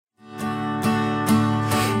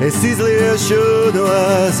Es izliešu no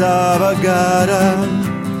sava gara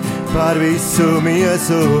par visu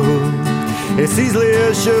miesu. Es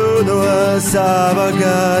izliešu no sava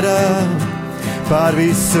gara par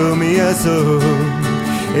visu miesu.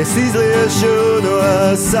 Es izliešu no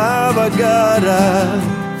sava gara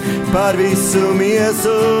par visu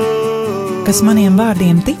miesu. Kas maniem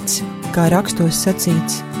vārdiem tic, kā rakstos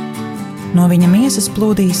sacīts, no viņa miesas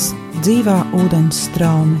plūdīs dzīvā ūdens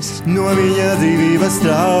straumes. No viņa dzīvības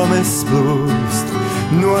traumes plūst,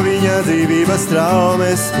 no viņa dzīvības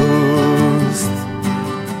traumes plūst.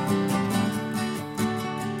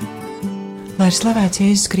 Lai ir slavēts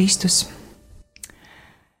Jēzus Kristus.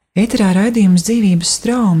 Ēterā raidījums Dzīvības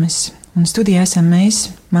traumes, un studijā esam mēs,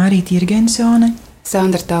 Mārīte Jirgensone,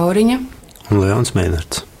 Sandra Tauriņa un Leons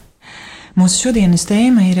Meinerts. Mūsu šodienas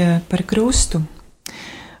tēma ir par krustu.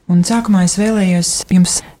 Un sākumā es vēlējos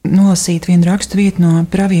jums nolasīt vienu rakstu vietu no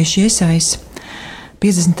pravieša Iesajas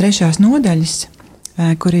 53. nodaļas,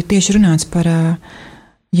 kur ir tieši runāts par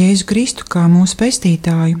Jēzu Kristu kā mūsu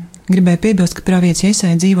pestītāju. Gribēju piebilst, ka pravietis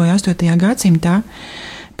Iesaja dzīvoja 8. gadsimtā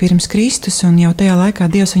pirms Kristus, un jau tajā laikā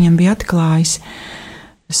Dievs viņam bija atklājis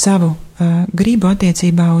savu gribu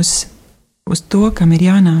attiecībā uz to, kam ir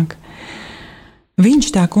jānāk.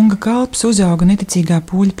 Viņš, tā kunga kalps, uzauga neticīgā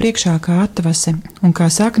pūļa priekšā kā atvase un kā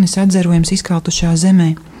saknes atzarojums izkaltušā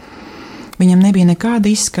zemē. Viņam nebija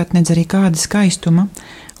nekāda izskata, nedz arī kāda skaistuma,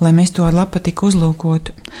 lai mēs to ar lapatiku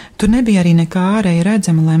uzlūkotu. Tur nebija arī nekā ārēji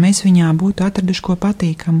redzama, lai mēs viņā būtu atraduši ko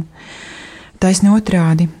patīkamu. Taisni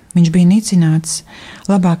otrādi, viņš bija nicināts,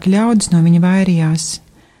 labāk ļaudis no viņa vairījās.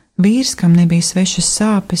 Vīrs, kam nebija svešas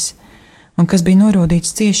sāpes un kas bija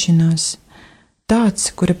norodīts ciešanās. Tāds,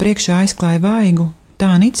 kura priekšā aizklāja vaigu, tā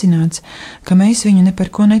nicināts, ka mēs viņu ne par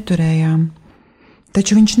ko neturējām.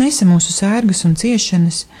 Taču viņš nesa mūsu sērgas un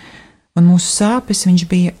ciešanas, un mūsu sāpes viņš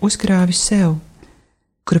bija uzkrāvis sev,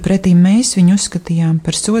 kuru pretī mēs viņu uzskatījām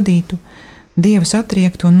par sodītu, Dieva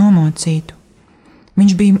satriektu un nomocītu.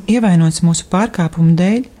 Viņš bija ievainots mūsu pārkāpumu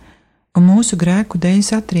dēļ un mūsu grēku dēļ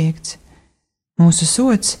satriekts. Mūsu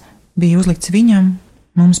sods bija uzlikts viņam,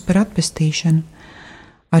 mums par atpestīšanu.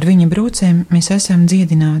 Ar viņa brūcēm mēs esam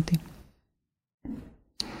dziedināti.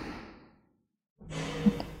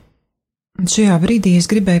 Šajā brīdī es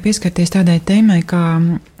gribēju pieskarties tādai tēmai, kā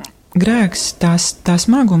grēks, tā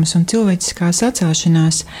smagums un cilvēciskās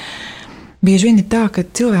atcelšanās. Bieži vien ir tā, ka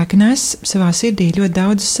cilvēki nes savā sirdī ļoti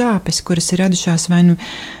daudz sāpes, kuras ir radušās vai nu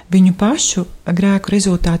viņu pašu grēku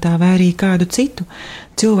rezultātā, vai arī kādu citu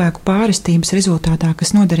cilvēku pārestības rezultātā,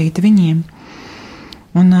 kas nodarīta viņiem.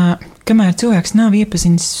 Un kamēr cilvēks nav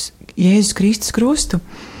iepazinis Jēzus Kristus krustu,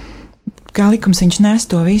 kā likums viņš nes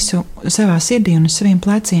to visu savā sirdī un uz saviem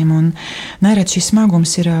pleciem, un nerad šis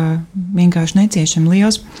smagums ir vienkārši neciešami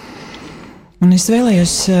liels. Un es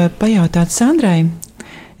vēlējos pajautāt Sandrai,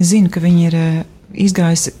 zinu, ka viņa ir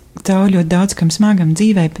izgājusi cauri ļoti daudz kam smagam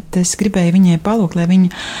dzīvē, bet es gribēju viņai palūgt, lai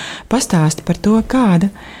viņa pastāsta par to,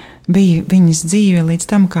 kāda bija viņas dzīve līdz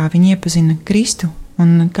tam, kā viņa iepazina Kristu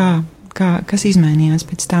un kas izmainījās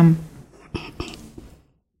pēc tam.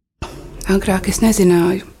 Agrāk es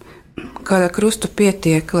nezināju, kāda krustu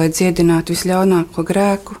pietiek, lai dziedinātu visļaunāko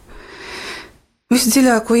grēku,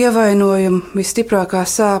 visdziļāko ievainojumu,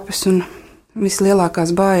 visstiprākās sāpes un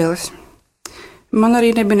vislielākās bailes. Man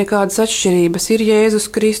arī nebija nekādas atšķirības, ir Jēzus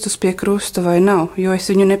Kristus pie krusta vai nav, jo es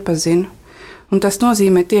viņu nepazinu. Un tas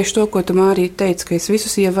nozīmē tieši to, ko tu, Mārīte, teici, ka es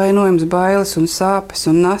visus ievainojumus, bailes un sāpes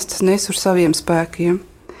un nastas nesu ar saviem spēkiem.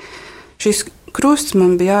 Šis krusts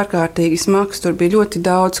man bija ārkārtīgi smags, tur bija ļoti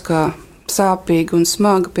daudz kā sāpīga un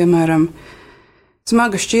smaga, piemēram,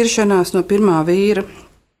 smaga šķiršanās no pirmā vīra,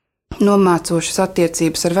 nomācošas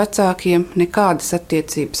attiecības ar vecākiem, nekādas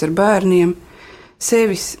attiecības ar bērniem,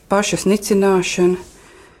 sevis pašas nicināšana.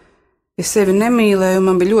 Es sevi nemīlēju,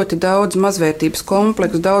 man bija ļoti daudz mazvērtības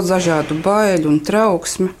kompleksu, daudz dažādu baiļu un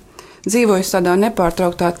trauksmi. Dzīvoju tādā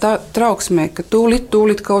nepārtrauktā trauksmē, ka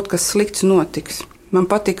tūlīt kaut kas slikts notiks. Man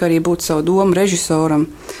patika arī būt savu domu režisoram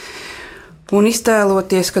un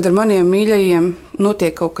iztēloties, kad ar maniem mīļajiem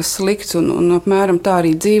notiek kaut kas slikts un apmēram tā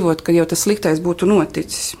arī dzīvot, kad jau tas sliktais būtu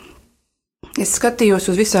noticis. Es skatījos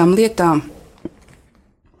uz visām lietām,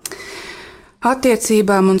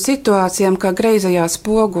 attiecībām un situācijām kā greizajā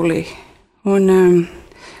spogulī, un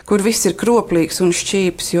kur viss ir kroplīgs un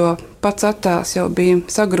šķīps, jo pats attēls jau bija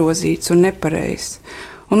sagrozīts un nepareizs.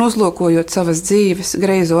 Un uzlūkojot savas dzīves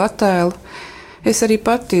greizo attēlu, es arī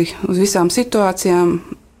pati uz visām situācijām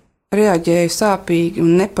reaģēju sāpīgi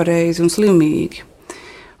un nepareizi un slimīgi.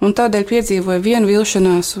 Un tādēļ piedzīvoju vienu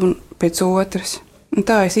vilšanās un pēc otras. Un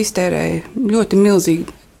tā es iztērēju ļoti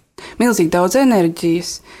milzīgi daudz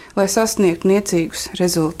enerģijas, lai sasniegtu niecīgus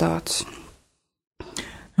rezultātus.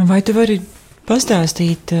 Vai tu vari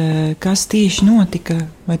pastāstīt, kas tieši notika,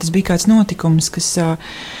 vai tas bija kāds notikums,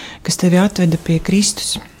 kas tevi atveda pie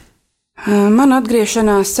Kristus? Mana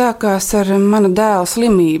atgriešanās sākās ar mana dēla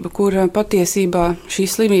slimību, kur patiesībā šī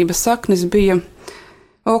slimības saknes bija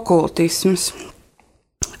okultisms.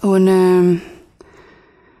 Un,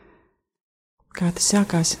 kā tas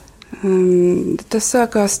sākās? Tas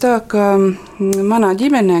sākās tā, ka manā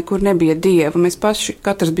ģimenē, kur nebija dieva, mēs paši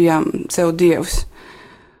katrs bijām sev dievs.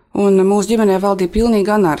 Un mūsu ģimenē valdīja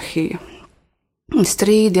pilnīga anarhija.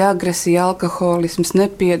 Strīdi, agresija, alkoholisms,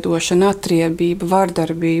 nepiedošana, atriebība,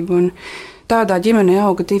 vardarbība. Un tādā ģimenē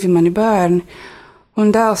auga 2 mani bērni,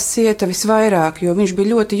 un dēls cieta visvairāk, jo viņš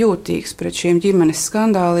bija ļoti jūtīgs pret šiem ģimenes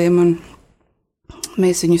skandāliem, un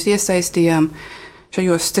mēs viņus iesaistījām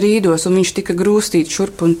šajos strīdos, un viņš tika grūstīts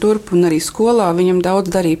šurp un turp, un arī skolā viņam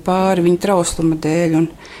daudz darīja pāri viņa trausluma dēļ.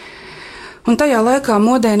 Un tajā laikā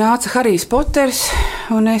modē nāca Harijs Poters,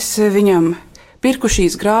 un es viņam pirku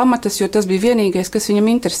šīs grāmatas, jo tas bija vienīgais, kas viņam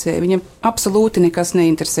interesēja. Viņam absolūti nekas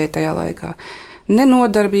neinteresēja tajā laikā. Ne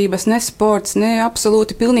nodarbības, ne sports, ne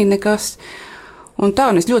absolūti pilnīgi nekas. Un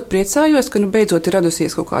es ļoti priecājos, ka beidzot ir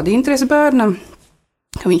radusies kaut kāda interese bērnam,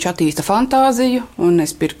 ka viņš attīsta fantāziju, un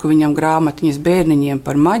es pirku viņam grāmatiņas bērniņiem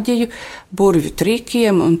par maģiju, burvju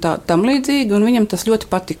trikiem un tam līdzīgi, un viņam tas ļoti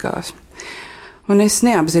patikās. Un es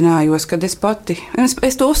neapzinājos, kad es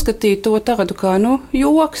to uzskatīju to tādu kā,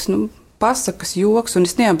 joks, pasakas joks, un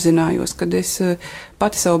es neapzinājos, kad es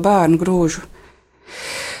pati savu bērnu grūžu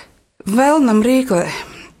velnam rīklē.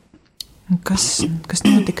 Kas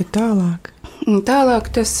notika tālāk? Tālāk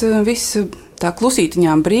tas viss tā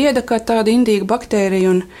klusītiņām brieda kā tāda indīga baktērija,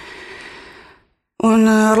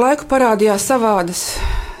 un ar laiku parādījās savādas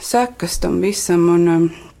sekas tam visam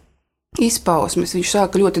un izpausmes. Viņš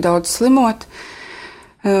sāka ļoti daudz slimot,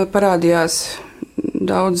 parādījās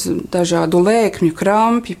daudz dažādu lēkmju,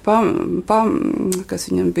 krampju, kas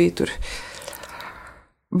viņam bija tur,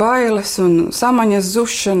 bailes un samaņas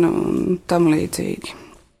zušana un tam līdzīgi.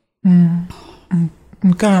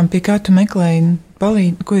 Pie kā tu meklēji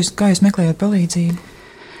kā jūs meklējāt palīdzību?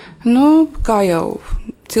 Kā jau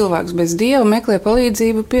cilvēks bez dieva meklē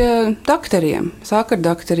palīdzību pie dakteriem, sāk ar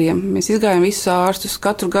dakteriem. Mēs izgājām visus ārstus,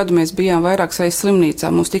 katru gadu mēs bijām vairākas reizes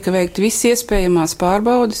slimnīcā, mums tika veikti visas iespējamās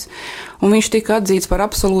pārbaudes, un viņš tika atzīts par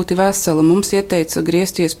absolūti veselu. Mums ieteica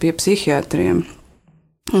griezties pie psihiatriem.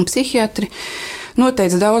 Un psihiatri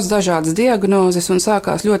noteica daudz dažādas diagnozes, un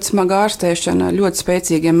sākās ļoti smaga ārstēšana ar ļoti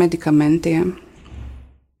spēcīgiem medikamentiem.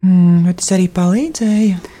 Vai tas arī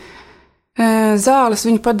palīdzēja? Zāles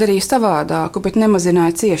viņu padarīja savādāku, bet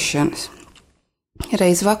nemazināja ciešanas.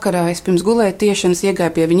 Reiz vakarā es pirms gulētiešanas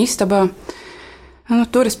iegāju pie viņa istabā.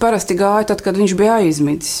 Tur es parasti gāju tad, kad viņš bija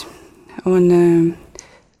aizmidzis. Un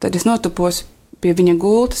tad es notupos pie viņa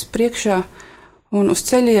gultas priekšā un uz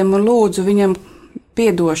ceļiem un lūdzu viņam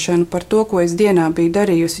piedošanu par to, ko es dienā biju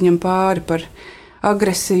darījusi viņam pāri, par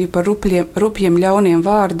agresiju, par rupjiem ļauniem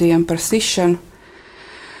vārdiem, par sišanu.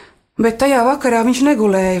 Bet tajā vakarā viņš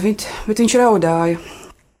negulēja, bet viņš raudāja.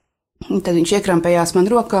 Un tad viņš iekrampējās man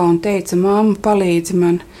rokā un teica: "Mamma, palīdzi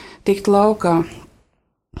man tikt laukā."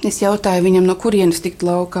 Es jautāju viņam, no kurienes tikt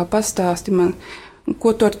laukā, pastāsti man,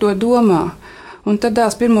 ko tu ar to domā. Un tad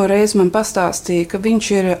dēls pirmo reizi man pastāstīja, ka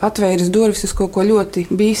viņš ir atvēris durvis uz kaut ko ļoti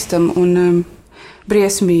bīstamu un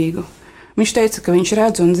briesmīgu. Viņš teica, ka viņš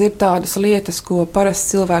redz un dzird tādas lietas, ko parasts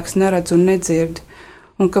cilvēks neredz un nedzird.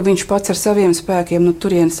 Un ka viņš pats ar saviem spēkiem no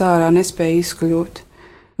turienes ārā nespēja izkļūt.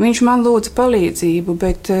 Viņš man lūdza palīdzību,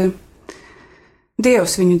 bet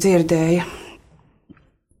Dievs viņu dzirdēja.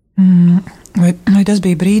 Vai tas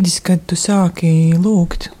bija brīdis, kad tu sāki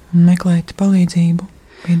lūgt un meklēt palīdzību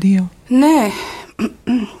pie Dieva? Nē,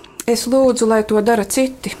 es lūdzu, lai to dara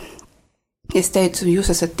citi. Es teicu,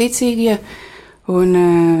 jūs esat ticīgie, un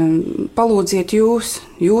palūdziet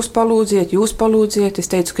jūs palūdziet. Es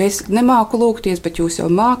teicu, ka es nemāku lūgties, bet jūs jau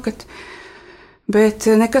mākat. Bet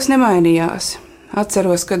nekas nemainījās.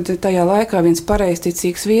 Atceros, kad tajā laikā viens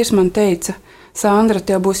pareizticīgs vīrs man teica: "Sandra,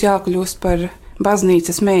 tev būs jākļūst par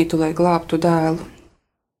baznīcas meitu, lai glābtu dēlu."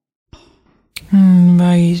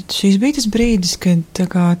 Vai šis bija tas brīdis, kad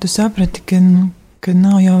tu saprati, ka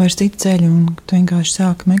nav jau vairs cita ceļa un tu vienkārši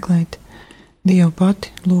sāki meklēt Dievu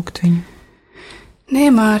pati, lūgt viņu? Nē,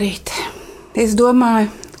 Mārīt, es domāju,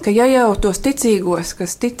 ka ja jau tos ticīgos,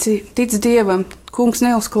 kas tic Dievam, kungs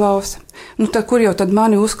neuzklausa, tad kur jau tad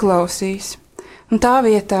mani uzklausīs? Un tā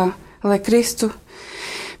vietā, lai kristu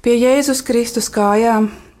pie Jēzus Kristus kājām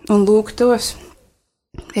un lūgtos,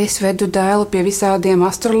 es vedu dēlu pie visādiem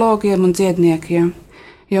astrologiem un dziedniekiem,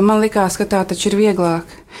 jo man likās, ka tā taču ir vieglāk.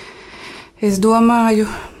 Es domāju,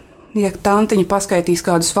 ja tantiņa paskaitīs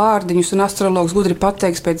kādus vārdiņus un astrologs gudri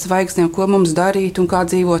pateiks pēc zvaigznēm, ko mums darīt un kā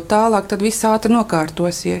dzīvot tālāk, tad viss ātri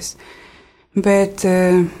nokārtosies. Bet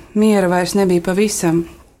miera vairs nebija pavisam.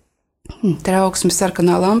 Trauksmes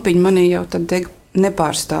sarkanā lampiņa manī jau tad deg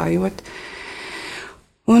nepārstājot.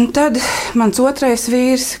 Un tad mans otrais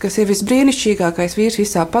vīrs, kas ir visbrīnišķīgākais vīrs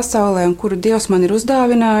visā pasaulē un kuru Dievs man ir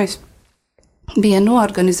uzdāvinājis, bija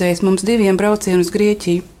noorganizējis mums 2 braucienu uz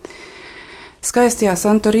Grieķiju. Skaistajā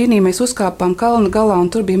Santorīnī mēs uzkāpām kalna galā,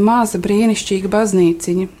 un tur bija maza brīnišķīga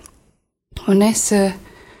baznīciņa. Un es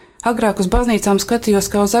agrāk uz baznīcām skatījos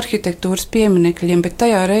kā uz arhitektūras pieminekļiem, bet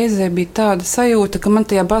tajā reizē bija tāda sajūta, ka man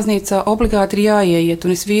tajā baznīcā obligāti ir jāieiet,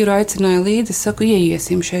 un es vīru aicināju līdzi, es saku,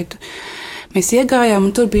 ieiesim šeit. Mēs iegājām,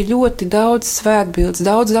 un tur bija ļoti daudz svētbildes,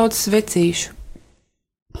 daudz svecīšu.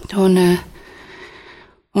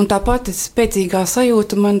 Un tāpat spēcīgā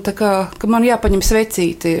sajūta man tā kā, ka man jāpaņem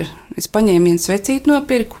svecīti ir. Es paņēmu vienu svecīti,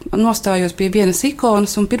 nopirku, nostājos pie vienas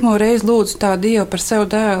ikonas un pirmo reizi lūdzu tā Dievu par savu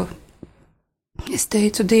dēlu. Es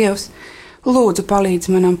teicu, Dievs, lūdzu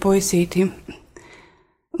palīdzi manam puisītim.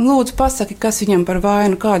 Lūdzu pasaki, kas viņam par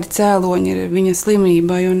vainu, kādi cēloņi ir viņa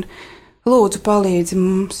slimībai, un lūdzu palīdzi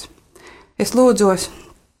mums. Es lūdzos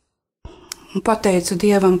un pateicu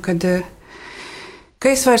Dievam, ka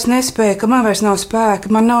es vairs nespēju, ka man vairs nav spēka,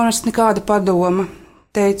 man nav nekāda padoma.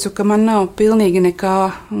 Teicu, ka man nav pilnīgi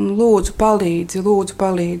nekā, un lūdzu palīdzi.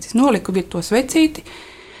 Noliku viet to svecīti,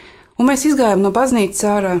 un mēs izgājām no baznīcas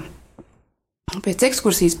ārā. Pēc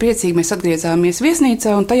ekskursijas priecīgi mēs atgriezāmies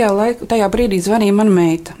viesnīcā, un tajā brīdī zvanīja man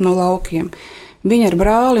meita no laukiem. Viņa ar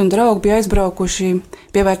brāli un draugu bija aizbraukuši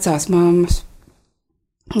pie vecās mammas.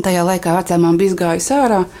 Tajā laikā vecā mamma bija izgājusi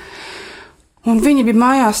ārā, un viņa bija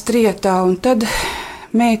mājās trietā, un tad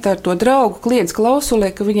meita ar to draugu kliedz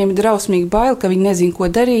klausulē, ka viņiem ir drausmīgi bail, ka viņi nezin, ko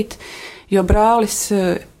darīt, jo brālis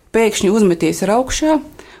pēkšņi uzmeties ar augšā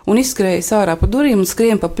un izskrējas ārā pa durīm un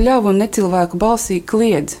skrien pa pļavu un necilvēku balsī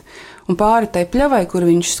kliedz. Un pāri tai pļavai, kur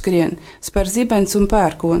viņš skrien, spēr zibens un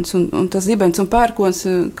pērkons. Un tas zibens un pērkons,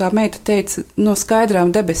 kā meita teica, no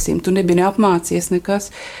skaidrām debesīm, tu nebija apmācies nekas.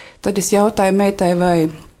 Tad es jautāju meitai, vai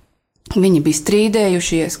viņi bija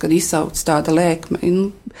strīdējušies, kad izsauc tāda lēkme.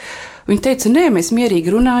 Viņa teica, nē, mēs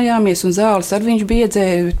mierīgi runājāmies, un zāles ar viņš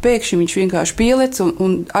biedzēja, bet pēkšņi viņš vienkārši pielec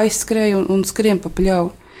un aizskrēja un skrien pa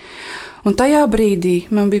pļavu. Un tajā brīdī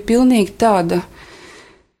man bija pilnīgi tāda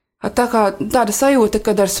sajūta,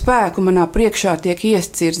 kad ar spēku manā priekšā tiek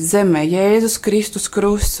iescirts zemē Jēzus Kristus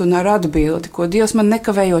krusts un ar atbildi, ko Dievs man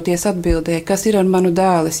nekavējoties atbildēja, kas ir ar manu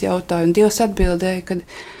dēlu, es jautāju, un Dievs atbildēja, ka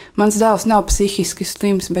mans dēls nav psihiski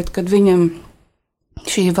slims, bet kad viņam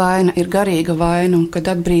šī vaina ir garīga vaina, un kad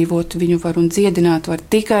atbrīvot viņu var un dziedināt var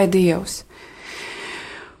tikai Dievs.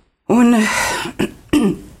 Un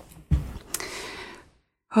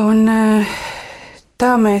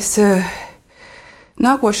tā mēs,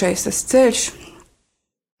 nākošais tas ceļš,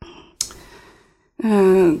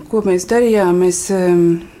 ko mēs darījām, es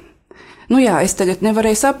tagad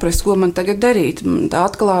nevarēju saprast, ko man tagad darīt. Tā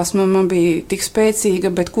atklāsme man bija tik spēcīga,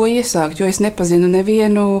 bet ko iesākt, jo es nepazinu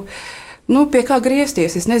nevienu, pie kā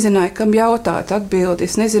griezties, es nezināju, kam jautāt atbildi,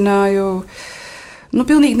 es nezināju,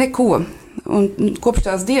 pilnīgi neko. Un kopš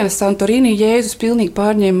tās dienas Santorīnī Jēzus pilnīgi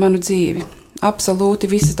pārņēma manu dzīvi. Absolūti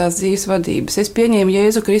visas tās dzīves vadības. Es pieņēmu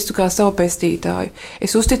Jēzu Kristu kā savu pestītāju.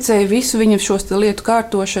 Es uzticēju visu viņam šos lietu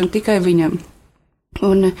kārtošanu tikai viņam.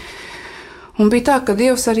 Un bija tā, ka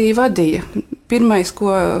Dievs arī vadīja. Pirmais,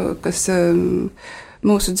 kas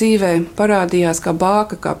mūsu dzīvē parādījās kā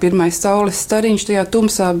bāka, kā pirmais saules stariņš, tajā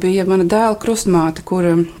tumsā bija mana dēla krustmāte, kur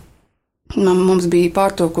mums bija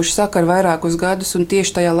pārtokuši sakaru vairākus gadus, un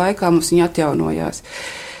tieši tajā laikā mums viņa atjaunojās.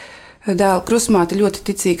 Dēla krustmāte ļoti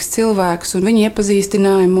ticīgs cilvēks, un viņa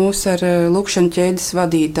iepazīstināja mūs ar lūkšanu ķēdes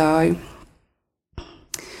vadītāju.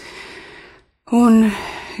 Un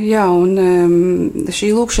šī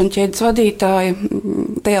lūkšana ķēdes vadītāja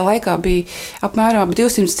tajā laikā bija apmēram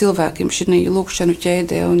 200 cilvēkiem šī lūkšanu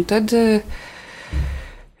ķēdē, un tad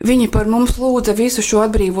viņi par mums lūdza visu šo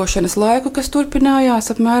atbrīvošanas laiku, kas turpinājās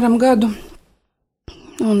apmēram gadu,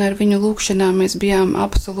 un ar viņu lūkšanām mēs bijām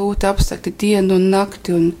absolūti apsakti dienu un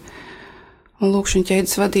nakti, un lūkšana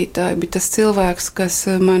ķēdes vadītāja bija tas cilvēks, kas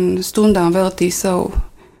man stundām veltīja savu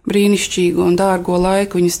brīnišķīgo un dārgo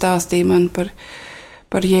laiku. Viņa stāstīja man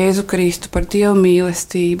par Jēzu Kristu, par Dievu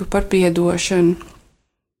mīlestību, par piedošanu.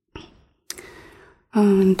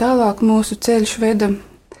 Un tālāk mūsu ceļš veda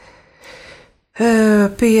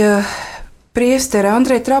pie priestera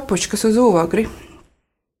Andreja Trapučkas uz Ogri.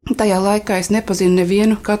 Tajā laikā es nepazinu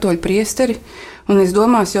nevienu katoļu priesteri, un es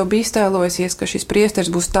domās jau biju iztēlojusies, ka šis priesteris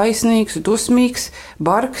būs taisnīgs, dusmīgs,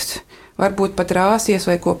 bargs, varbūt pat rāsies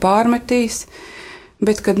vai ko pārmetīs,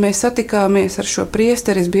 Bet, kad mēs satikāmies ar šo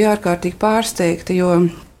priesteri, es biju ārkārtīgi pārsteigta, jo,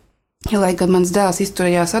 lai gan mans dēls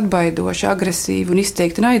izturējās atbaidoši, agresīvi un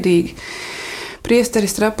izteikti naidīgi,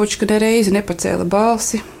 priesteris Trapučka nereizi nepacēla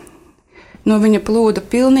balsi. No viņa plūda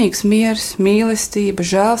pilnīgs miers, mīlestība,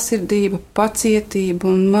 žēlsirdība, pacietība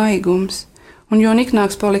un maigums. Un jo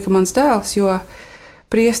niknāks palika mans dēls, jo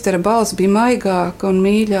priestera balss bija maigāka un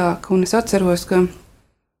mīļāka, un es atceros, ka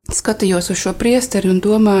skatījos uz šo priesteri un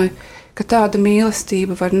domāju, ka tāda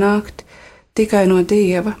mīlestība var nākt tikai no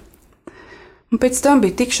Dieva. Un pēc tam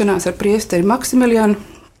bija tikšanās ar priesteri Maksimilianu,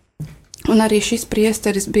 un arī šis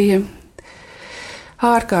priesteris bija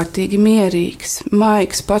ārkārtīgi mierīgs,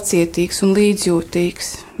 maigs, pacietīgs un līdzjūtīgs.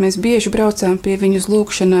 Mēs bieži braucām pie viņu uz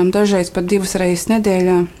lūgšanām, dažreiz pat 2 reizes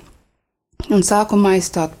nedēļā. Un sākumā es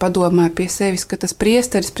tādu padomāju pie sevis, ka tas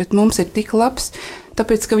priesteris pret mums ir tik labs,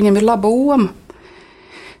 tāpēc, ka viņam ir laba oma.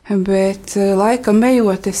 Bet laikam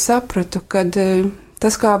ejot, es sapratu, ka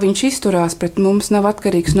tas, kā viņš izturās pret mums, nav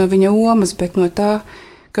atkarīgs no viņa omas, bet no tā,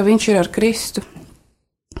 ka viņš ir ar Kristu,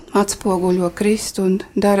 atspoguļo Kristu un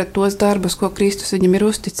dara tos darbus, ko Kristus viņam ir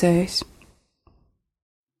uzticējis.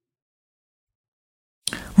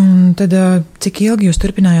 Un tad, cik ilgi jūs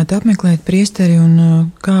turpinājāt apmeklēt priesteri un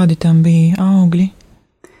kādi tam bija augļi?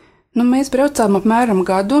 Mēs braucām apmēram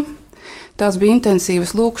gadu. Tās bija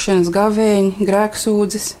intensīvas lūkšanas, gavēņi,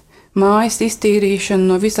 grēksūdzes, mājas iztīrīšana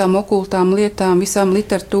no visām okultām lietām, visām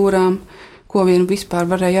literatūrām, ko vien vispār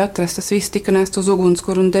varēja atrast. Tas viss tika nests uz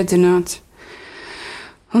ugunskura un dedzināts.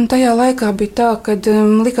 Un tajā laikā bija tā, kad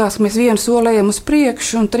likās, ka mēs 1 soli ejam uz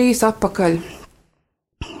priekšu un 3 atpakaļ.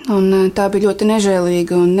 Un tā bija ļoti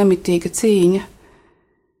nežēlīga un nemitīga cīņa.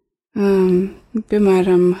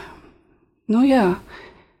 Piemēram,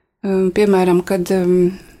 kad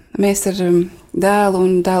mēs ar dēlu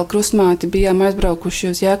un dēlu krustmāti bijām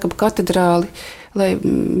aizbraukuši uz Jēkabu katedrāli, lai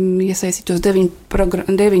iesaistītos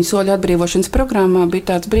 9 soļu atbrīvošanas programmā,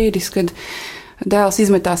 bija tāds brīdis, kad dēls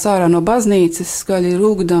izmetās ārā no baznīcas, skaļi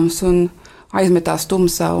rūgdams un aizmetās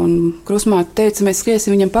tumsā, un krustmāte teica, mēs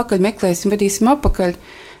skriesim viņam pakaļ, meklēsim, vedīsim apakaļ,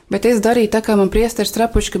 bet es darīju tā, kā man priesteris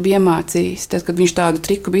Trapučka bija mācījis. Tad, kad viņš tādu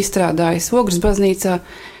triku bija izstrādājis Ogres baznīcā,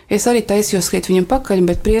 es arī taisījos skriet viņam pakaļ,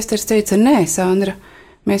 bet priesteris teica, nē, Sandra,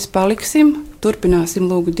 mēs paliksim,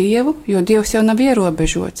 turpināsim lūgt Dievu, jo Dievs jau nav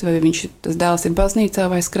ierobežots, vai tas dēls ir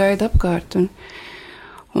baznīcā vai skraida apkārt.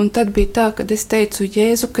 Un tad bija tā, kad es teicu,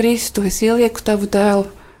 Jēzu Kristu, es ielieku savu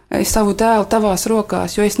dēlu tavās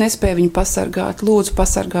rokās, jo es nespēju viņu pasargāt, lūdzu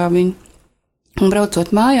pasargā viņu. Un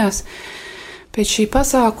braucot mājās, pēc šī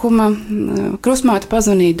pasākuma krustmāte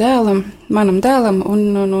pazvanīja manam dēlam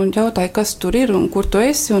un jautāja, kas tur ir un kur tu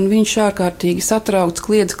esi, un viņš ārkārtīgi satraukts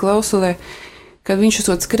kliedz klausulē, kad viņš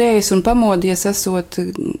esot skrējis un pamodies, esot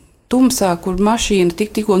tumsā, kur mašīna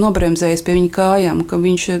tikko nobremzējas pie viņa kājām, ka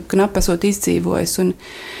viņš knapi esot izdzīvojis.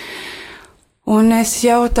 Un es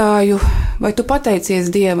jautāju, vai tu pateicies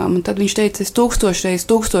Dievam? Un tad viņš teica, es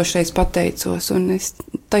 1000 reiz pateicos. Un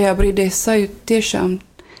tajā brīdī es sajūtu tiešām,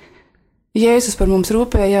 Jēzus par mums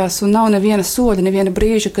rūpējās, un nav neviena soļa, neviena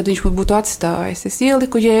brīža, kad viņš mums būtu atstājis. Es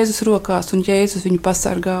ieliku Jēzus rokās, un Jēzus viņu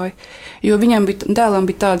pasargāja. Jo dēlam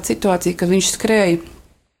bija tāda situācija, kad viņš skrēja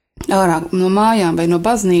ārā no mājām vai no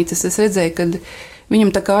baznīcas. Es redzēju, kad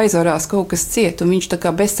viņam tā kā aizvarās kaut kas ciet, un viņš tā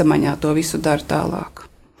kā bezsamaņā to visu dara tālāk.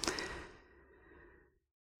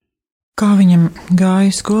 Kā viņam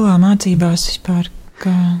gāja skolā mācībās vispār?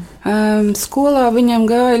 Skolā viņam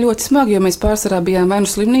gāja ļoti smagi, jo mēs pārsvarā bijām vai nu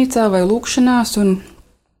slimnīcā vai lūkšanās,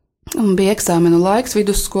 un bija eksāmenu laiks,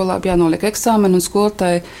 vidusskolā bija jānoliek eksāmenu, un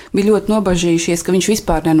skolotāji bija ļoti nobažījušies, ka viņš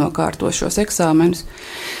vispār nenokārto šos eksāmenus.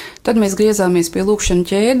 Tad mēs griezāmies pie lūkšanu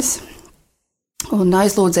ķēdes un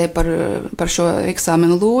aizlūdzēja par šo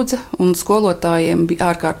eksāmenu lūdza, un skolotājiem bija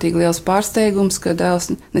ārkārtīgi liels pārsteigums, ka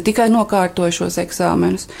dēls ne tikai nokārtoja šos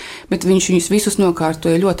eksāmenus, bet viņš viņus visus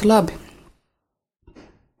nokārtoja ļoti labi.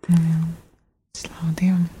 Slavu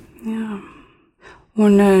Dievam. Jā.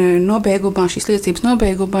 Un nobeigumā, šīs liecības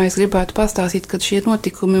nobeigumā, es gribētu pastāstīt, ka šie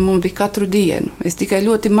notikumi mums bija katru dienu. Es tikai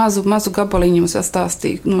ļoti mazu gabaliņu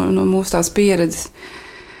sastāstīju no mūsu tās pieredzes.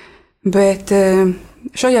 Bet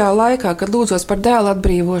šajā laikā, kad lūdzos par dēla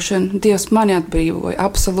atbrīvošanu, Dievs mani atbrīvoja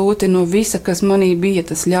absolūti no visa, kas manī bija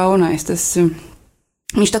tas ļaunais.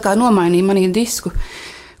 Viņš tā kā nomainīja manī disku,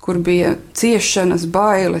 kur bija ciešanas,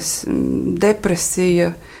 bailes,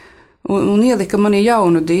 depresija, un ielika manī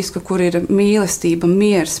jaunu disku, kur ir mīlestība,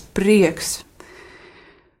 miers, prieks.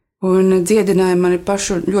 Un dziedināja mani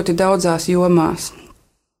pašu ļoti daudzās jomās.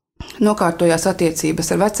 Nokārtojās attiecības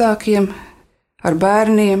ar vecākiem, ar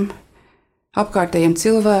bērniem, apkārtējiem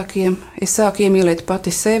cilvēkiem. Es sāku iemīlēt pati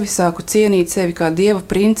sevi, sāku cienīt sevi kā dieva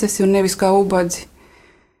princesi un nevis kā ubadzi.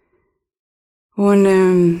 Un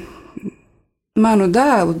manu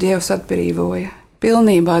dēlu Dievs atbrīvoja,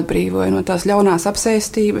 pilnībā atbrīvoja no tās ļaunās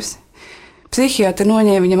apsēstības. Psihiatri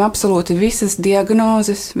noņēma viņam absolūti visas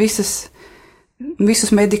diagnozes,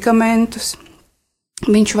 visus medikamentus.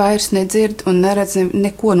 Viņš vairs nedzird un neredz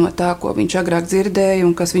neko no tā, ko viņš agrāk dzirdēja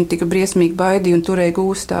un kas viņu tika briesmīgi baidīja un turēja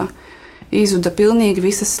gūstā. Izzuda pilnīgi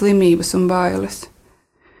visas slimības un bailes.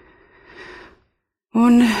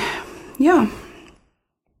 Un, jā,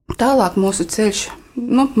 tālāk mūsu ceļš,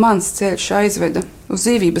 mans ceļš aizveda uz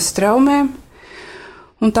dzīvības traumēm,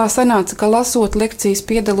 un tā sanāca, ka lasot lekcijas,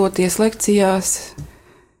 piedaloties lekcijās,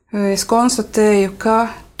 es konstatēju, ka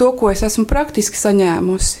to, ko es esmu praktiski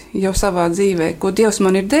saņēmusi jau savā dzīvē, ko Dievs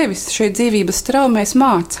man ir devis, šeit dzīvības traumēs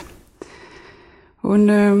māca. Un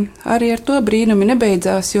arī ar to brīnumi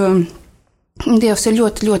nebeidzās, jo Dievs ir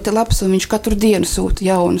ļoti, ļoti labs, un viņš katru dienu sūta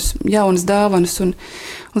jaunas dāvanas, un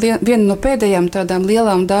viena no pēdējām tādām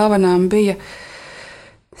lielām dāvanām bija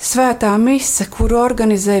svētā mise, kuru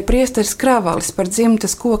organizēja priesteris Kravalis par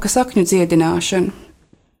dzimtas koka sakņu dziedināšanu.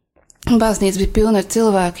 Baznīca bija pilna ar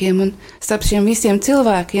cilvēkiem, un starp šiem visiem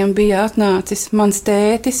cilvēkiem bija atnācis mans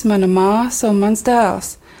tētis, mana māsa un mans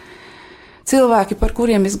dēls. Cilvēki, par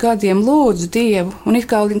kuriem es gadiem lūdzu Dievu, un it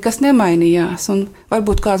kā kas nemainījās, un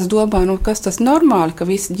varbūt kāds domā, kas tas normāli, ka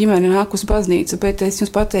visi ģimene nāk uz baznīcu, bet es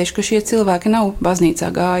jums pateikšu, ka šie cilvēki nav baznīcā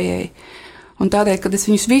gājēji. Un tādēļ, kad es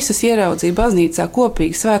viņus visus ieraudzīju baznīcā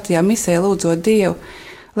kopīgi svētajā misē lūdzot Dievu,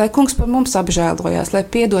 lai kungs par mums apžēlojās, lai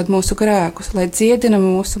piedod mūsu grēkus, lai dziedina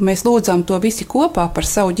mūsu, mēs lūdzām to visi kopā par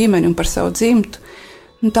savu ģimeni un par savu dzimtu.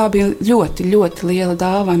 Un tā bija ļoti, ļoti liela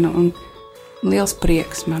dāvana un liels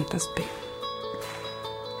prieks man tas bija.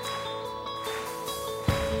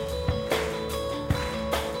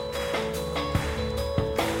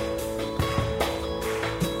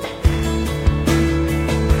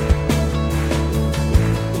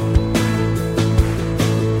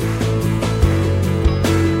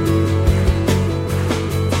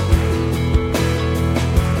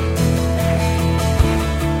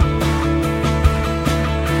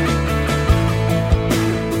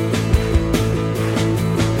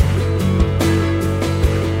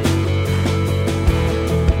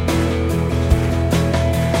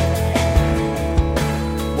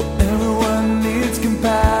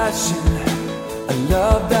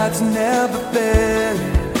 Never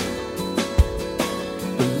failing,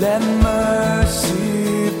 but let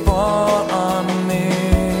mercy fall on me.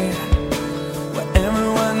 Where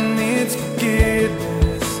everyone needs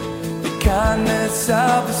forgiveness, the kindness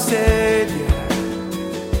of the Savior,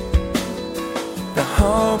 the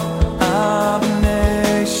hope of a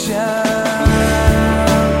nation.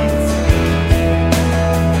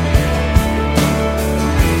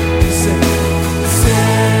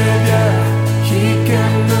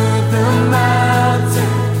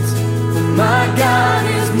 My God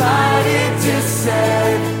is mighty to save.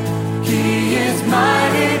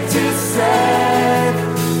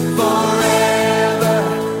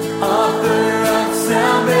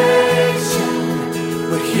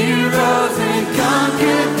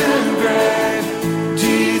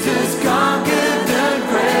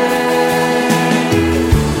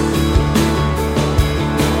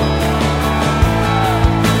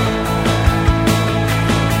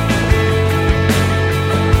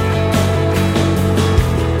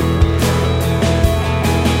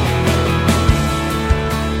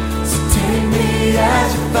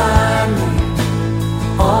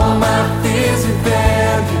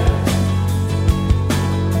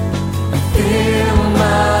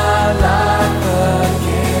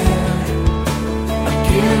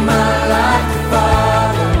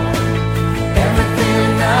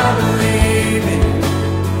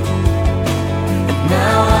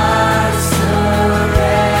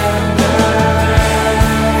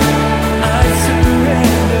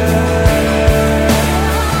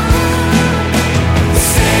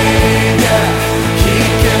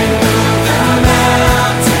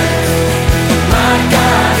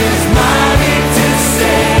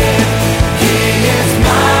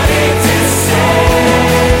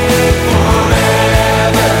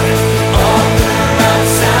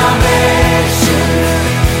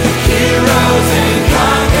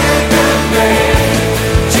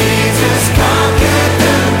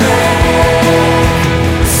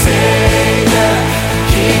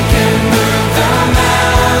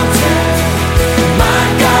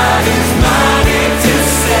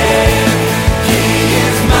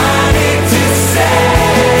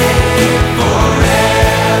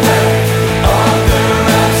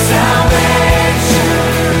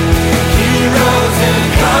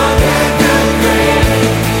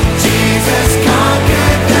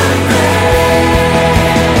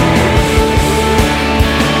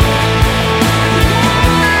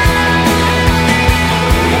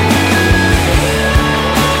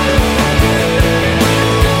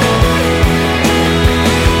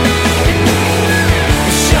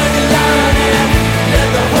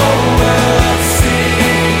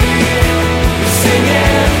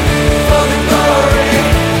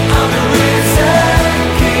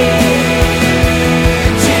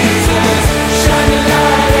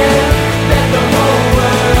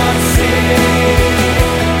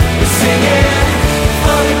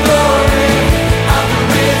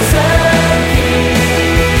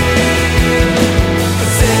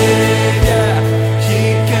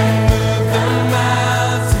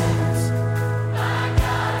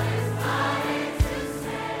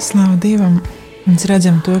 Mēs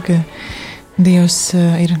redzam to, ka Dievs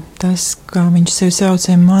ir tas, kā viņš sevi sauc,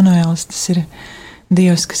 Emanuēls. Tas ir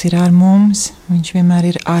Dievs, kas ir ar mums. Viņš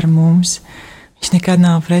vienmēr ir ar mums. Viņš nekad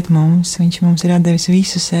nav pret mums. Viņš mums ir atdevis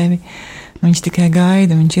visu sevi. Viņš tikai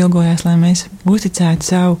gaida, viņš ilgojās, lai mēs uzticētu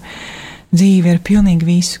savu dzīvi ar pilnīgi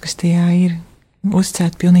visu, kas tajā ir.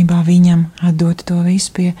 Uzticētu pilnībā viņam, atdot to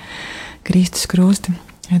visu pie Kristus krusta,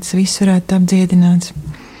 lai tas viss varētu apdziedināts.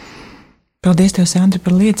 Paldies tev, Sandra,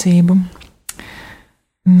 par liecību.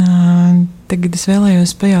 Un, tagad es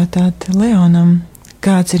vēlējos pajautāt Leonam,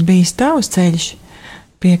 kāds ir bijis tavs ceļš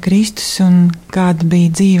pie Kristus un kāda bija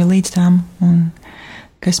dzīve līdz tam un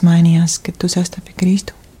kas mainījās, kad tu sastapi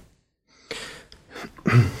Kristu?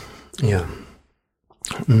 Jā.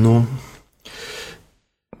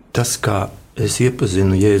 Tas, kā es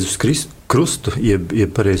iepazinu Jēzus krustu,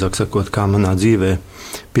 jeb pareizāk sakot, kā manā dzīvē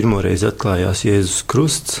pirmoreiz atklājās Jēzus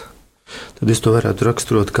krusts, tad es to varētu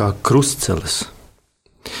raksturot kā krustceles.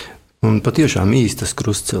 Un patiešām īstas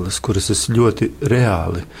krustceles, kuras es ļoti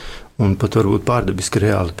reāli un pat varbūt pārdabiski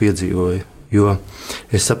reāli piedzīvoju. Jo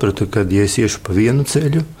es sapratu, ka, ja es iešu pa vienu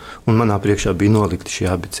ceļu, un manā priekšā bija nolikti šie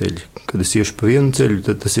abi ceļi, kad es iešu pa vienu ceļu,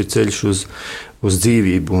 tad tas ir ceļš uz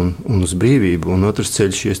dzīvību un uz brīvību, un otrs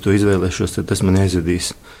ceļš, ja es to izvēlēšos, tad tas man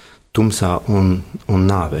aizvedīs tumsā un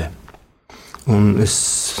nāvē. Un es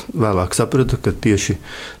vēlāk sapratu, ka tieši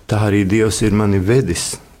tā arī Dievs ir mani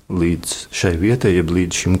vedis līdz šai vietai, jeb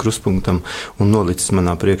līdz šim krustpunktam, un nolicis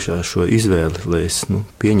manā priekšā šo izvēli, lai es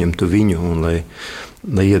pieņemtu viņu un lai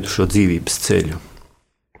ietu šo dzīvības ceļu.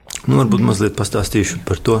 Varbūt mazliet pastāstīšu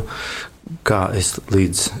par to, kā es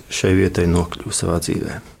līdz šai vietai nokļuvu savā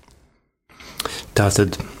dzīvē.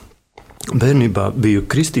 Tātad bērnībā biju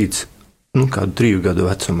kristīts kādu 3 gadu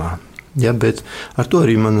vecumā, bet ar to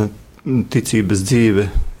arī mana ticības dzīve,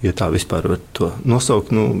 ja tā vispār var to nosaukt,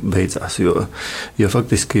 beidzās, jo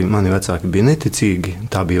faktiski mani vecāki bija neticīgi.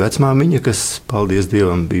 Tā bija vecmāmiņa, kas, paldies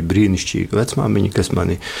Dievam, bija brīnišķīga vecmāmiņa, kas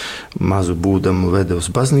mani mazu būdamu veda uz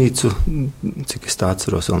baznīcu, cik es tā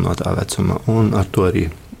atceros vēl no tā vecuma, un ar to arī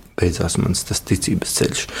beidzās mans tas ticības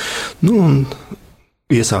ceļš. Un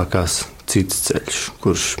iesākās cits ceļš,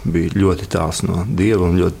 kurš bija ļoti tāls no Dieva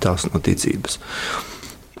un ļoti tāls no ticības.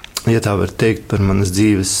 Ja tā var teikt par manas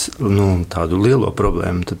dzīves tādu lielo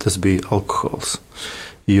problēmu, tad tas bija alkohols.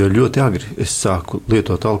 Jo ļoti agri es sāku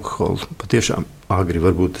lietot alkoholu. Patiešām agri,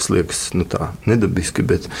 varbūt tas liekas tā nedabiski,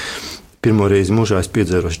 bet pirmo reizi mūžā es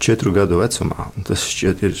piedzēros 4 gadu vecumā. Tas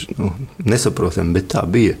šķiet ir nesaprotami, bet tā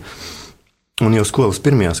bija. Un jau skolas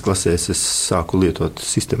 1. klasēs es sāku lietot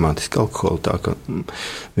sistemātiski alkoholu, tā ka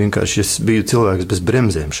vienkārši es biju cilvēks bez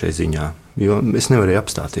bremzēm šai ziņā, jo es nevarēju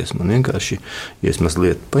apstāties. Man vienkārši, ja es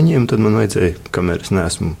mazliet paņēmu, tad man vajadzēja, kamēr es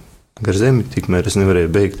neesmu gar zemi, tikmēr es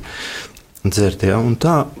nevarēju beigt dzert. Un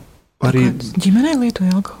tā arī... Ģimenē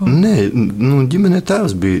lietoja alkoholu? Nē, ģimenē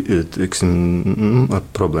tēvs bija, ar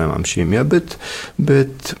problēmām šīm,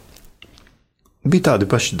 bet bija tādi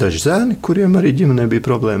paši daži zēni, kuriem arī ģimenē bija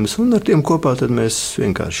problēmas, un ar tiem kopā tad mēs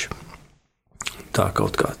vienkārši tā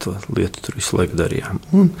kaut kā to lietu tur visu laiku darījām.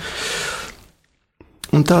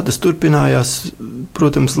 Un tā tas turpinājās,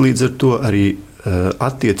 protams, līdz ar to arī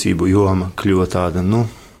attiecību joma kļuva tāda,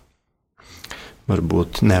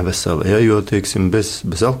 varbūt nevesela, jo, teiksim, bez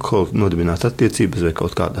alkohola nodibināt attiecības vai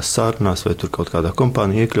kaut kādās sārunās vai tur kaut kādā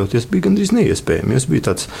kompānijā iekļauties bija gandrīz neiespējami. Es biju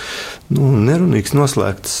tāds, nerunīgs,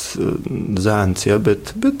 noslēgts zēns,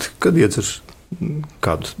 bet kad iedzer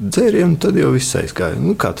kādu dzērienu, tad jau viss aizgāja.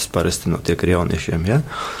 Kā tas parasti notiek ar jauniešiem,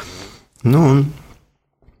 un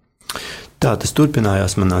tā tas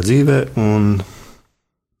turpinājās manā dzīvē, un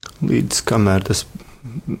līdz kamēr tas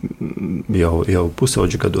jau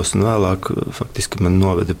pusauģa gados un vēlāk faktiski man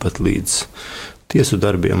noveda pat līdz tiesu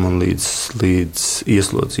darbiem un līdz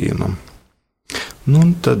ieslodzījumam.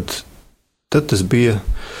 Tad tas bija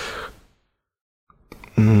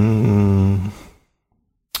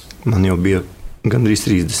man jau bija gandrīz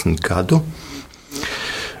 30 gadu,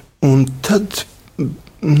 un tad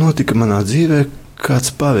notika manā dzīvē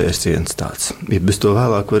kāds pavērsiens tāds. Ja bez to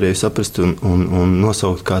vēlāk varēju saprast un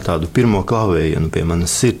nosaukt kā tādu pirmo klauvējienu pie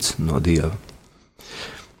manas sirds no Dieva.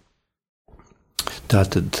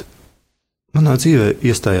 Tātad manā dzīvē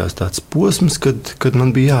iestājās tāds posms, kad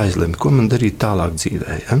man bija jāizlemj, ko man darīt tālāk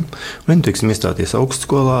dzīvē. Vai teiksim, iestāties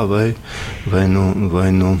augstskolā, vai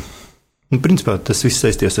principā tas viss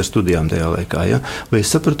saisties ar studijām tajā laikā. Vai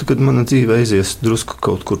es sapratu, ka mana dzīve aizies drusku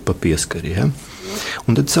kaut kur pa pieskari.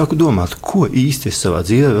 Un tad sāku domāt, ko īsti es savā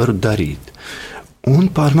dzīvē varu darīt. Un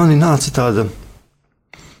pār mani nāca tāda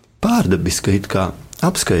pārdabiska it kā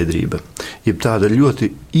apskaidrība, jeb tāda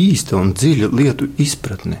ļoti īsta un dziļa lietu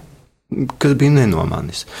izpratne. kas bija ne no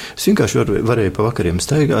manis. Es vienkārši varēju pa vakariem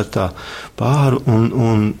staigāt tā pāri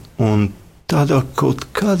un tādā kaut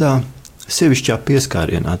kādā sevišķā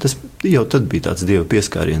pieskārienā. Tas jau tad bija tāds Dieva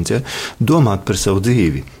pieskāriens, ja? Domāt par savu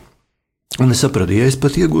dzīvi. Un es sapratu, ja es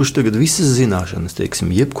pat iegūšu tagad visas zināšanas,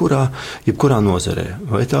 teiksim, jebkurā nozarē,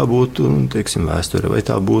 vai tā būtu, teiksim, vēsture, vai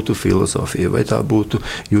tā būtu filozofija, vai tā būtu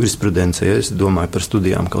jurisprudence, ja es domāju par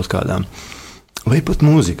studijām kaut kādām, vai pat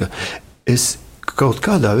mūzika, es kaut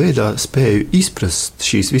kādā veidā spēju izprast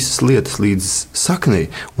šīs visas lietas līdz saknei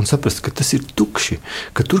un saprast, ka tas ir tukši,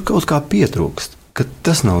 ka tur kaut kā pietrūkst, ka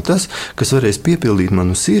tas nav tas, kas varēs piepildīt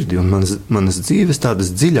manu sirdi un manas dzīves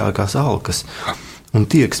tādas dziļākās alkas un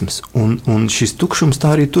tieksmes, un šis tukšums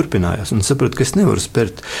tā arī turpinājās, un sapratu, ka es nevaru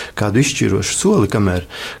spērt kādu izšķirošu soli,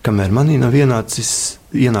 kamēr manī nav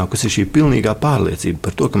ienākusi šī pilnīgā pārliecība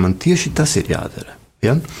par to, ka man tieši tas ir jādara.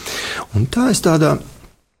 Ja? Un tā es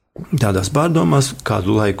tādās pārdomās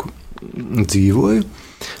kādu laiku dzīvoju,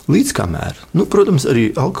 līdz kamēr, protams,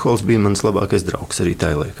 arī alkohols bija mans labākais draugs arī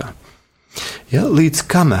tajā laikā. Ja? Līdz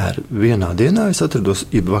kamēr vienā dienā es atrados,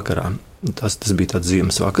 vakarā, tas bija tāds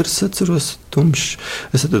ziemas vakars, es atceros, tumšs.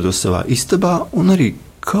 Es atrados savā istabā un arī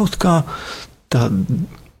kaut kā tā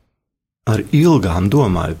ar ilgām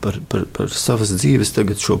domāju par savas dzīves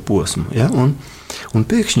tagad šo posmu. Ja? Un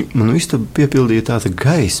pēkšņi manu istabu piepildīja tāda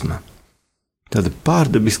gaisma, tāda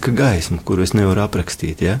pārdabiska gaisma, kuru es nevaru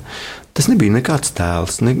aprakstīt. Ja? Tas nebija nekāds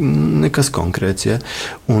tēls, nekas konkrēts. Ja?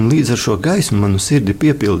 Un līdz ar šo gaismu manu sirdi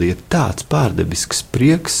piepildīja tāds pārdabisks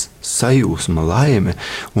prieks, sajūsma, laime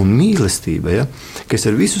un mīlestība, ja? Ka es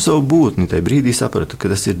ar visu savu būtni tajā brīdī sapratu,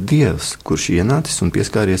 ka tas ir Dievs, kurš ienācis un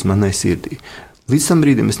pieskāries manai sirdī. Līdz tam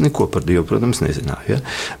brīdim es neko par Dievu, protams, nezināju. Ja?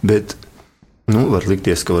 Bet var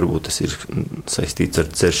likties, ka varbūt tas ir saistīts ar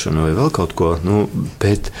dzeršanu vai vēl kaut ko,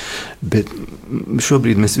 bet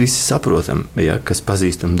šobrīd mēs visi saprotam, ja, kas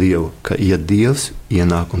pazīstam Dievu, ka ja Dievs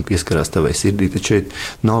ienāk un pieskarās tavai sirdī, tad šeit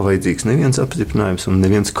nav vajadzīgs neviens apstiprinājums un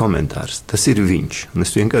neviens komentārs. Tas ir viņš. Un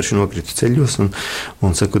es vienkārši nokritu ceļos un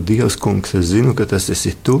saku, Dievs, kungs, es zinu, ka tas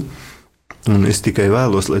esi tu, un es tikai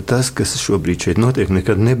vēlos, lai tas, kas šobrīd šeit notiek,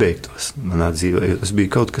 nekad nebeigtos manā dzīvē, jo tas bija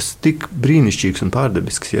kaut kas tik brīnišķīgs un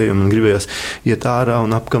pārdabisks, ja, jo man gribējās iet ārā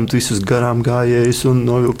un apkamt visus garām gājējus un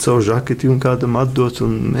novilkt savu žaketi un kādam atdot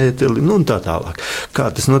un mēteli, un tā tālāk. Kā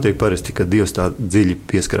tas notiek parasti, kad Dievs tā dziļi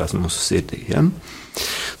pieskarās mūsu sirdī, ja?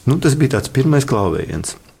 Tas bija tāds pirmais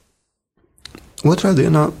klauvējiens. Otrā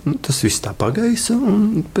dienā tas viss tā pagaisa,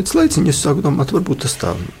 un pēc laiciņa es sāku domāt, varbūt tas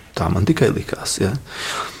tā man tikai likās, ja?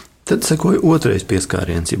 Tad sekoja otrais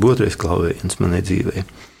pieskāriens, jeb otrais klauvējiens manai dzīvei.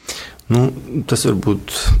 Tas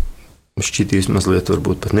varbūt šķitīs mazliet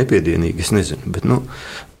varbūt pat nepiedienīgi, es nezinu, bet,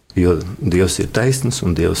 jo Dievs ir taisns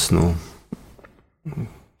un Dievs,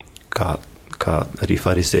 kā arī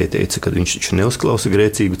farizēji teica, ka viņš taču neuzklausa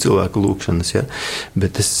grēcīgu cilvēku lūgšanas, ja?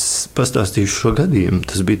 Bet es pastāstīšu šo gadījumu,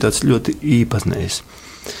 tas bija tāds ļoti īpatnējs.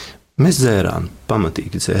 Mēs dzērām,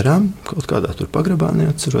 pamatīgi dzērām, kaut kādā tur pagrabā,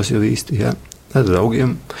 neatceros jau īsti, ja? Ar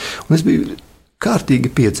draugiem, un es biju kārtīgi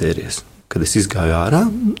piedzēries, kad es izgāju ārā,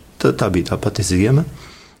 tā bija tā pati ziema,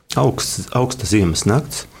 augsta ziemas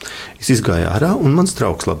nakts, es izgāju ārā, un mans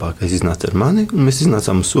draugs labākais iznāca ar mani, un mēs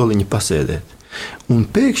iznācām uz soliņa pasēdēt. Un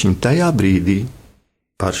pēkšņi tajā brīdī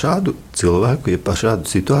par šādu cilvēku, ja par šādu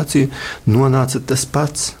situāciju nonāca tas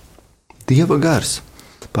pats Dieva gars,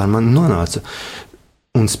 pār mani nonāca,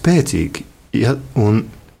 un spēcīgi, ja, un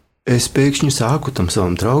es pēkšņi sāku tam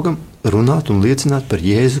savam draugam runāt un liecināt par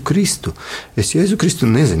Jēzu Kristu. Es Jēzu Kristu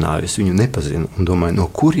nezināju, es viņu nepazinu un domāju, no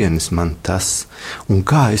kurienes man tas un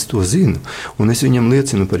kā es to zinu. Un es viņam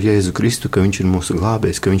liecinu par Jēzu Kristu, ka viņš ir mūsu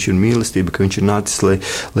glābējs, ka viņš ir mīlestība, ka viņš ir nācis,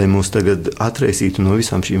 lai mūs tagad atraisītu no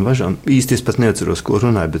visām šīm važām. Īsti es pat neatceros, ko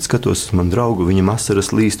runāju, bet skatos uz manu draugu, viņam asaras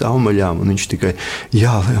līst aumaļām, un viņš tikai,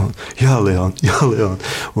 jā, Leon.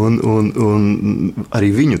 Un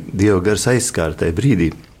arī viņu Dieva gars aizskāra tajā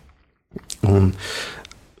brīdī. Un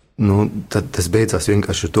tad tas beidzās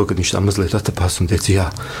vienkārši ar to, ka viņš tā mazliet attapās un teica, jā,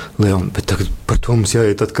 Leon, bet tagad par to mums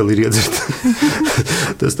jāiet atkal ir iedzert.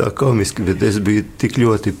 Tas tā komiski, bet es biju tik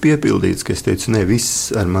ļoti piepildīts, ka es teicu, ne,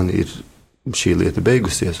 viss ar mani ir šī lieta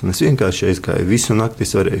beigusies, un es vienkārši aizgāju visu nakti,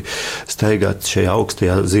 es varēju staigāt šajā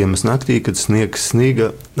augstajā ziemas naktī, kad sniegs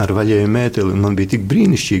sniga ar vaļēju mēteli, un man bija tik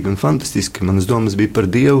brīnišķīgi un fantastiski, manas domas bija par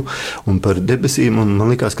Dievu un par debesīm, un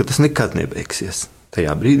man likās, ka tas nekad nebeigsies.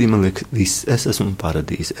 Tajā brīdī man liekas, viss, es esmu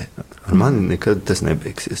paradīzē. Ar mani nekad tas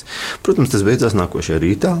nebeigsies. Protams, tas beidzās nākošajā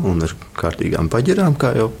rītā un ar kārtīgām paģerām,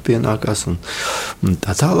 kā jau pienākās un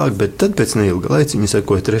tā tālāk, bet tad pēc neilga laiciņa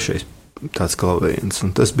sekoja trešais tāds klauvējiens,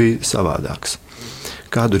 un tas bija savādāks.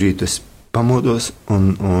 Kādu rītu es pamodos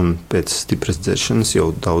un pēc stipras dzeršanas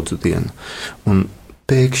jau daudzu dienu. Un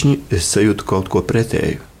pēkšņi es sajūtu kaut ko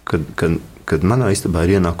pretēju, kad manā istabā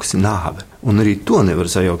ir ienākusi nāve. Un arī to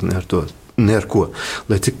nevar sajaukt ne ar ko,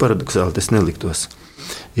 lai cik paradoksāli tas neliktos.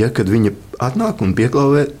 Ja, kad viņa atnāk un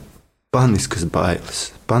pieklauvē, paniskas bailes,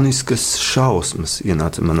 paniskas šausmas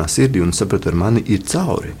ienāca manā sirdī un sapratu, ar mani ir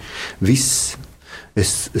cauri. Viss,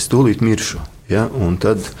 es tūlīt miršu. Ja, un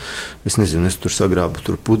tad, es nezinu, es tur sagrābu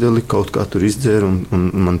tur pudeli, kaut kā tur izdzēru, un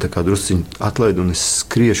man tā kā drusciņi atlaid, un es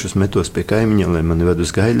skriešu, metos pie kaimiņa, lai mani ved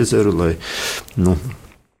uz Gaļezeru, lai,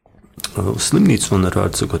 uz slimnīcu, un ar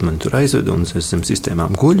vārdu sakot, mani tur aizvedu, un es zem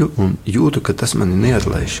sistēmām guļu, un jūtu, ka tas mani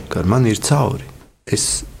neatlaiž, ka ar mani ir cauri.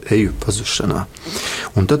 Es eju pazušanā.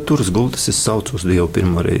 Un tad tur uz gultas es saucu uz Dievu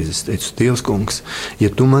pirmo reizi. Es teicu, Dievs, kungs, ja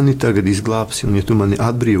tu mani tagad izglābsi un ja tu mani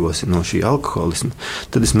atbrīvosi no šī alkoholisma,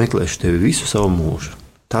 tad es meklēšu tevi visu savu mūžu.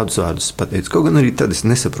 Tādus vārdus pateicu. Kaut gan arī tad es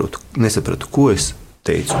nesapratu, ko es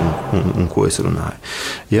teicu un ko es runāju.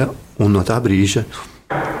 Ja? Un no tā brīža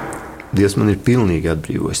Dievs man ir pilnīgi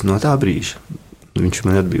atbrīvojis. No tā brīža viņš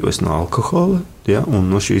man atbrīvojis no alkohola, ja?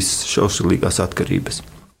 Un no šīs šaušalīgās atkarības.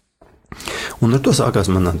 Un ar to sākās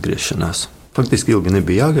mana atgriešanās. Faktiski ilgi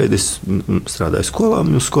nebija jāgaida. Es strādāju skolā,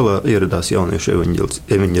 un uz skolā ieradās jauniešu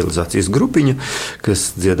evanģelizācijas grupiņa, kas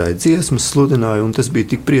dziedāja dziesmas, sludināja, un tas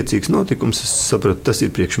bija tik priecīgs notikums. Es sapratu, tas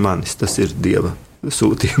ir priekš manis, tas ir Dieva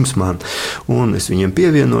sūtījums man. Un es viņiem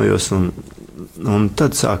pievienojos, un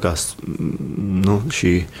tad sākās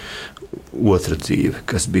šī otra dzīve,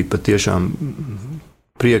 kas bija patiešām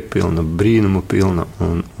priekpilna, brīnumu pilna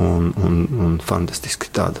un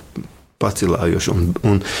fantastiski tāda pacilājoša.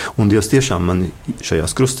 Un Dievs tiešām mani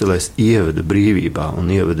šajās krustcelēs ieveda brīvībā,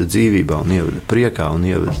 un ieveda dzīvībā, un ieveda priekā, un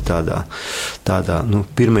ieveda tādā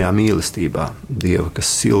pirmajā mīlestībā Dieva,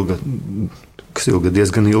 kas ilga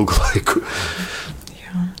diezgan ilgu laiku.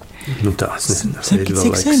 Jā. Tā, es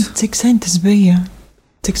nezinu, cik sen tas bija?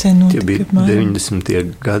 Cik sen notika? Tie bija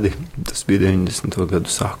 90. gadi, tas bija 90. gadu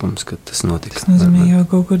sākums, kad tas notika. Tas nozīmē jau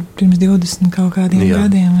kaut kur pirms 20 kaut kādiem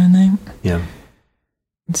gadiem, vai ne? Jā.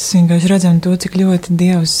 Tas vienkārši redzam to, cik ļoti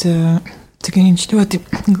Dievs, cik viņš ļoti,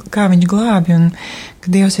 kā viņš glābi, un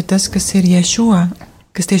ka Dievs ir tas, kas ir Ješua,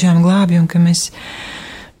 kas tiešām glābi, un ka mēs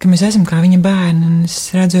esam kā viņa bērni, un es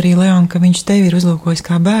redzu arī, Leon, ka viņš tevi ir uzlūkojis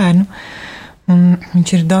kā bērnu, un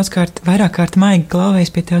viņš ir vairāk kārt maigi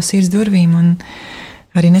klauvējis pie tev sirds durvīm, un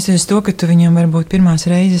arī nesaties to, ka tu viņam varbūt pirmās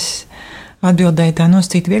reizes atbildēji tā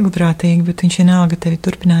nosacīt viegliprātīgi, bet viņš vienalga tevi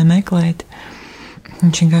turpināja meklēt.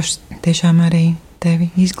 Viņš vienkārši tiešām arī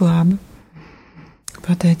tevi izglāba.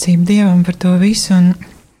 Pateicība Dievam par to visu, un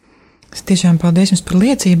es tiešām paldies jums par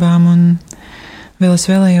liecībām, un vēl es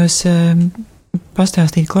vēlējos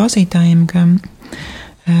pastāstīt klausītājiem, ka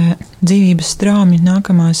dzīvības straumi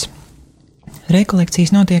nākamās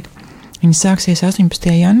rekolekcijas notiek. Viņas sāksies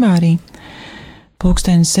 18. janvārī,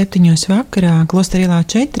 7:00 vakarā, Klostera ielā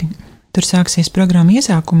 4. Tur sāksies programma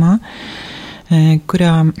iesākumā,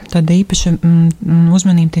 kurā tāda īpaša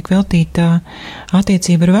uzmanība tiek veltīta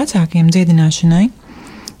attiecību ar vecākiem dziedināšanai.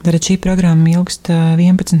 Tātad šī programma ilgst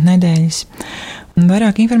 11 nedēļas. Un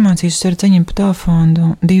vairāk informācijas jūs varat saņemt pa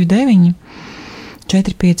telefonu 29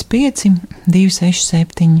 455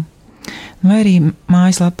 267 vai arī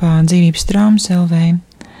mājaslapā Dzīvības traumas LV.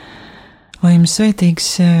 Lai jums svētīgs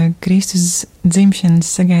Kristus dzimšanas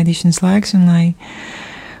sagaidīšanas laiks, un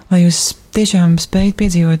lai jūs tiešām spējat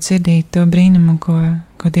piedzīvot sirdī to brīnumu,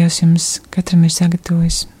 ko Dievs jums katram ir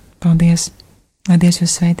sagatavojis. Paldies! Lai Dievs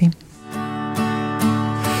jūs svētī!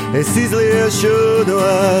 Es izliešu no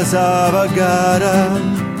sava gara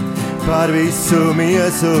pār visu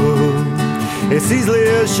miesu. Es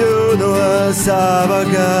izliešu no sava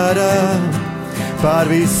gara pār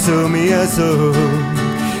visu miesu.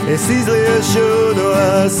 Es izliešu no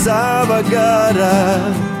sava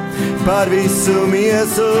gara pār visu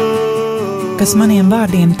miesu. Kas maniem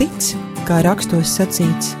vārdiem tic, kā rakstos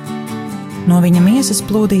sacīts, no viņa miesas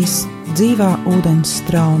plūdīs dzīvā ūdens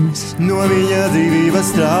straumes. No viņa dzīvības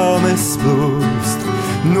traumes plūst,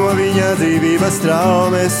 no viņa dzīvības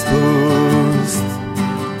traumes plūst.